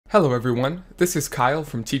Hello everyone, this is Kyle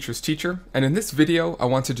from Teacher's Teacher, and in this video I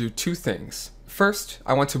want to do two things. First,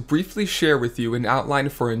 I want to briefly share with you an outline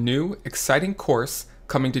for a new, exciting course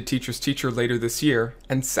coming to Teacher's Teacher later this year,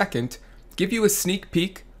 and second, give you a sneak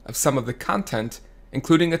peek of some of the content,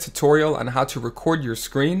 including a tutorial on how to record your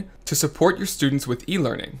screen to support your students with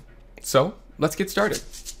e-learning. So, let's get started.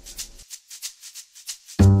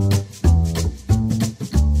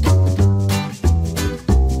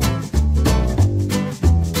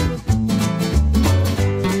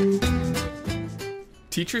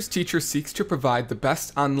 Teacher's Teacher seeks to provide the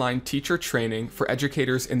best online teacher training for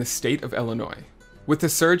educators in the state of Illinois. With the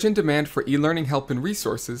surge in demand for e-learning help and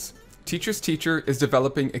resources, Teacher's Teacher is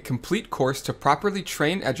developing a complete course to properly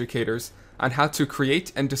train educators on how to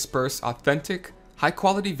create and disperse authentic,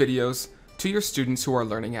 high-quality videos to your students who are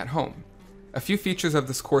learning at home. A few features of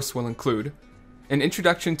this course will include an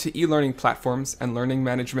introduction to e-learning platforms and learning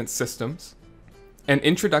management systems, an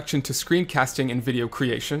introduction to screencasting and video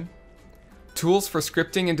creation, tools for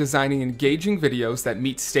scripting and designing engaging videos that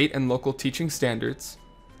meet state and local teaching standards,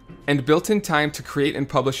 and built-in time to create and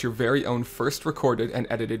publish your very own first recorded and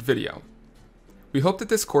edited video. We hope that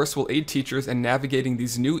this course will aid teachers in navigating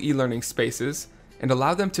these new e-learning spaces and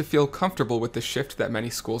allow them to feel comfortable with the shift that many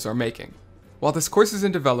schools are making. While this course is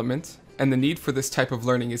in development and the need for this type of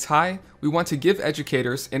learning is high, we want to give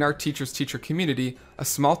educators in our Teacher's Teacher community a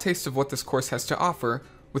small taste of what this course has to offer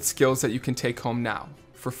with skills that you can take home now,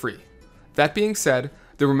 for free. That being said,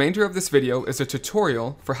 the remainder of this video is a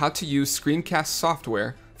tutorial for how to use Screencast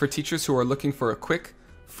software for teachers who are looking for a quick,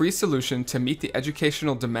 free solution to meet the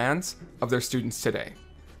educational demands of their students today.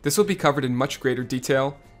 This will be covered in much greater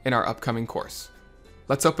detail in our upcoming course.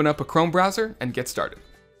 Let's open up a Chrome browser and get started.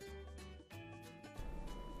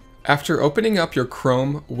 After opening up your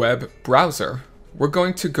Chrome web browser, we're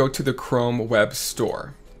going to go to the Chrome Web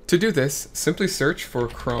Store. To do this, simply search for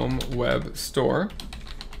Chrome Web Store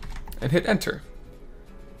and hit enter.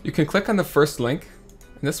 You can click on the first link,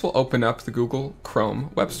 and this will open up the Google Chrome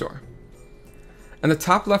Web Store. In the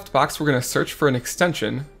top left box, we're going to search for an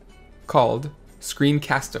extension called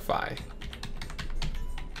Screencastify.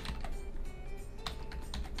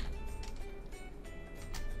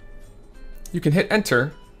 You can hit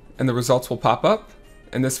enter, and the results will pop up,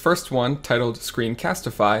 and this first one, titled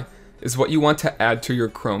Screencastify, is what you want to add to your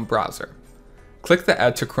Chrome browser. Click the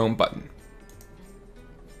Add to Chrome button.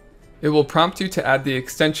 It will prompt you to add the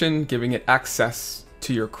extension, giving it access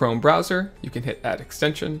to your Chrome browser. You can hit Add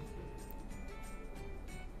Extension.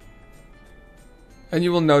 And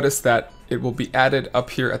you will notice that it will be added up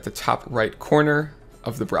here at the top right corner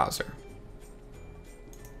of the browser.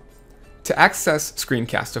 To access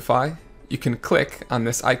Screencastify, you can click on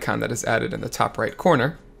this icon that is added in the top right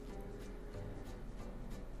corner.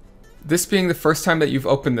 This being the first time that you've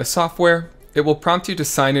opened this software, it will prompt you to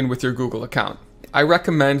sign in with your Google account. I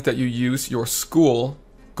recommend that you use your school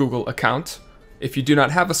Google account. If you do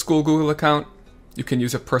not have a school Google account, you can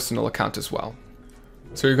use a personal account as well.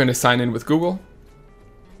 So you're going to sign in with Google.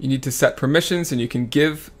 You need to set permissions, and you can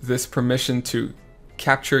give this permission to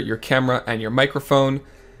capture your camera and your microphone,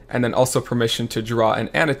 and then also permission to draw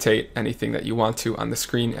and annotate anything that you want to on the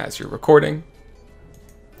screen as you're recording.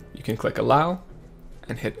 You can click Allow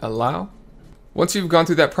and hit Allow. Once you've gone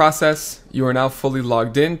through that process, you are now fully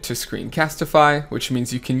logged in to Screencastify, which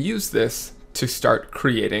means you can use this to start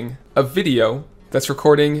creating a video that's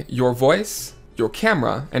recording your voice, your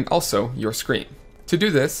camera, and also your screen. To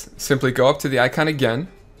do this, simply go up to the icon again,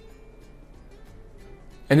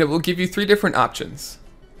 and it will give you three different options.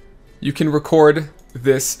 You can record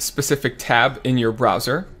this specific tab in your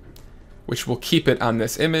browser, which will keep it on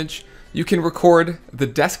this image. You can record the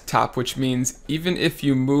desktop, which means even if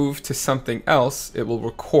you move to something else, it will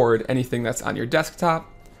record anything that's on your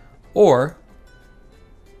desktop. Or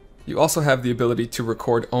you also have the ability to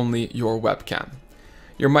record only your webcam.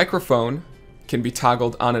 Your microphone can be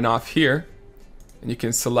toggled on and off here, and you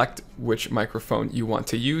can select which microphone you want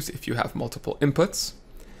to use if you have multiple inputs.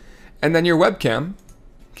 And then your webcam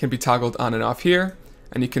can be toggled on and off here,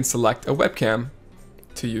 and you can select a webcam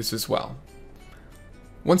to use as well.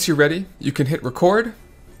 Once you're ready, you can hit record,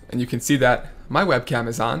 and you can see that my webcam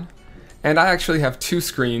is on, and I actually have two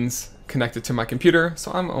screens connected to my computer,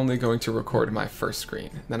 so I'm only going to record my first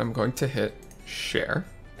screen. Then I'm going to hit share.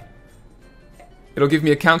 It'll give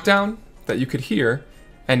me a countdown that you could hear,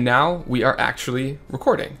 and now we are actually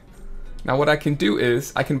recording. Now what I can do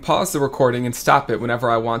is I can pause the recording and stop it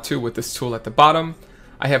whenever I want to with this tool at the bottom.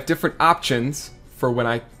 I have different options for when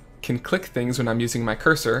I can click things when I'm using my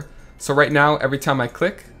cursor. So right now, every time I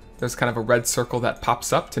click, there's kind of a red circle that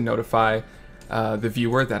pops up to notify the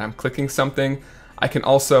viewer that I'm clicking something. I can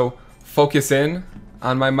also focus in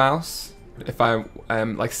on my mouse if I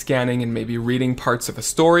am like scanning and maybe reading parts of a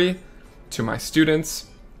story to my students.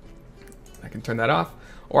 I can turn that off,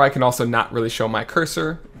 or I can also not really show my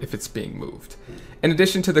cursor if it's being moved. In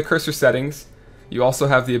addition to the cursor settings, you also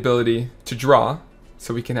have the ability to draw,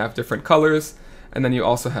 so we can have different colors, and then you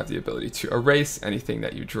also have the ability to erase anything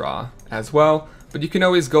that you draw as well. But you can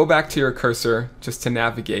always go back to your cursor just to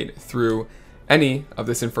navigate through any of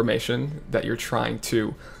this information that you're trying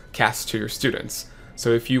to cast to your students. So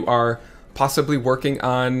if you are possibly working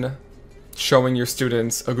on showing your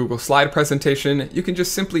students a Google Slide presentation, you can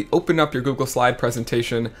just simply open up your Google Slide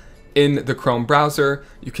presentation in the Chrome browser.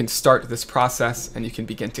 You can start this process and you can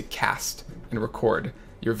begin to cast and record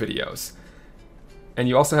your videos. And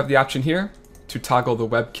you also have the option here to toggle the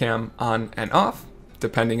webcam on and off,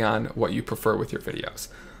 depending on what you prefer with your videos.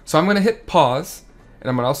 So I'm going to hit pause, and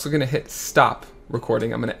I'm also going to hit stop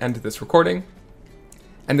recording. I'm going to end this recording.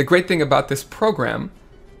 And the great thing about this program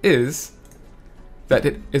is that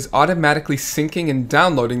it is automatically syncing and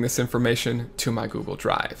downloading this information to my Google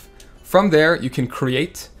Drive. From there, you can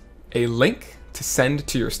create a link to send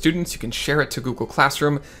to your students. You can share it to Google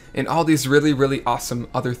Classroom and all these really, really awesome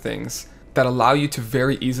other things that allow you to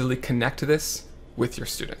very easily connect this with your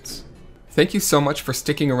students. Thank you so much for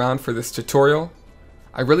sticking around for this tutorial.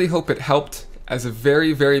 I really hope it helped as a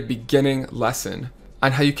very, very beginning lesson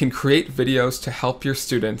on how you can create videos to help your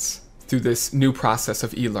students through this new process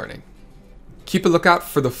of e-learning. Keep a lookout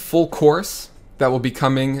for the full course that will be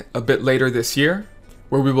coming a bit later this year,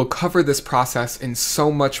 where we will cover this process in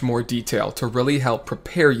so much more detail to really help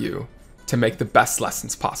prepare you to make the best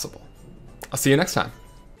lessons possible. I'll see you next time.